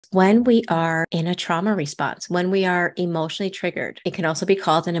When we are in a trauma response, when we are emotionally triggered, it can also be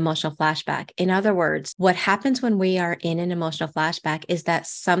called an emotional flashback. In other words, what happens when we are in an emotional flashback is that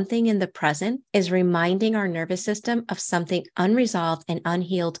something in the present is reminding our nervous system of something unresolved and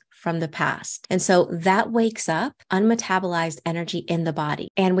unhealed from the past. And so that wakes up unmetabolized energy in the body.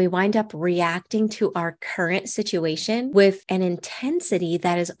 And we wind up reacting to our current situation with an intensity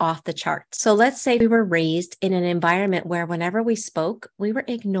that is off the charts. So let's say we were raised in an environment where whenever we spoke, we were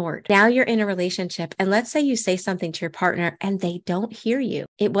ignored. Now you're in a relationship, and let's say you say something to your partner and they don't hear you.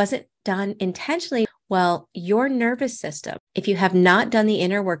 It wasn't done intentionally. Well, your nervous system, if you have not done the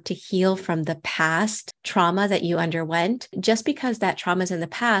inner work to heal from the past trauma that you underwent, just because that trauma is in the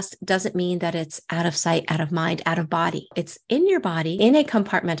past doesn't mean that it's out of sight, out of mind, out of body. It's in your body, in a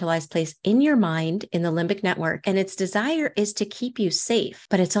compartmentalized place, in your mind, in the limbic network. And its desire is to keep you safe,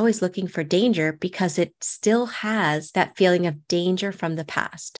 but it's always looking for danger because it still has that feeling of danger from the past.